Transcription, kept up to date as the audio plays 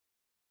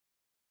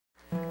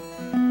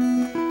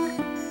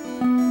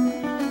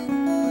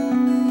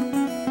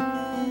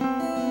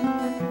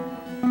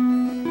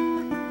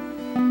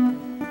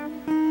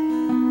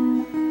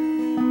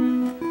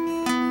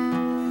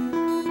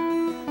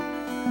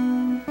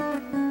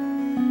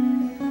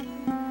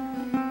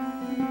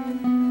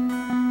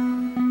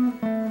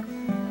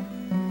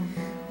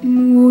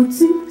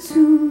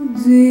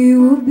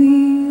will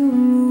be a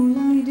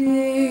rolling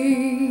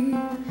day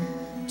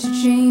to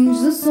change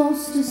the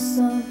solstice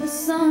of the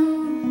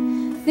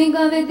sun. Think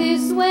of it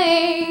this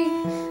way,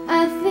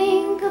 I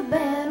think a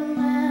better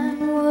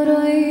man would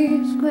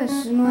always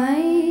question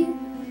why.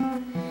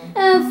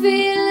 I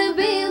feel a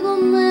bigger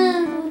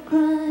man would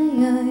cry.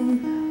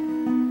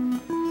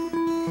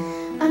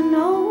 I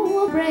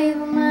know a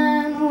braver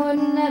man would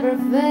never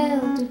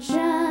fail to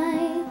try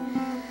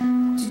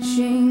to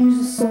change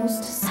the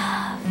solstice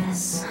of the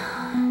sun.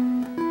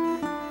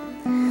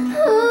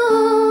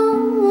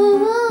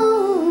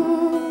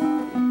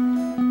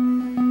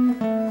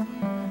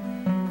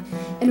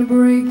 And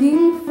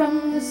breaking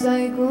from the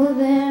cycle,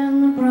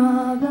 then the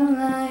problem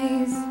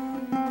lies.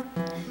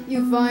 You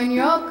find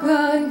your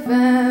cutting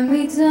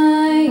family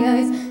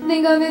ties.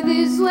 Think of it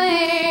this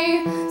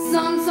way,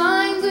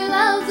 sometimes we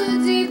love so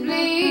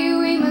deeply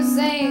we must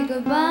say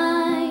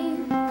goodbye,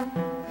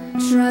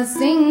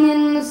 trusting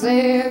in the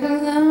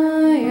second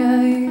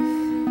life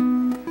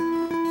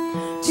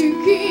to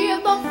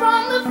keep up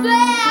from the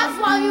flames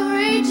while you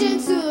reach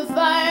into the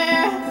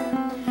fire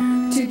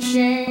to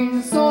change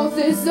the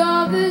solstice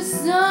of the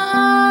sun.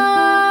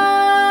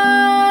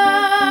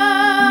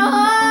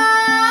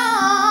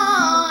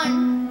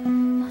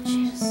 Oh,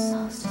 change the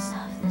solstice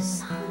of the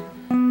sun.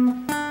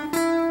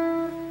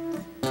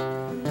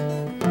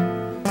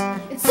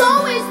 It's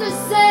always the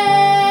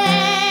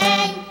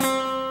same.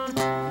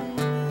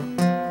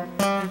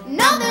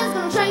 Nothing's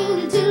gonna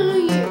change until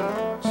you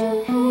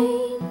change.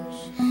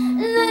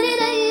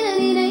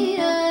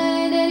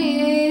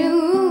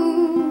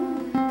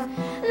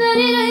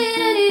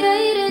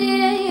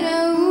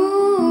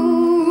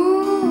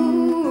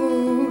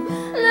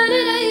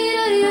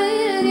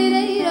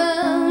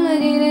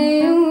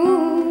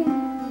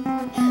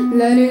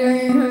 La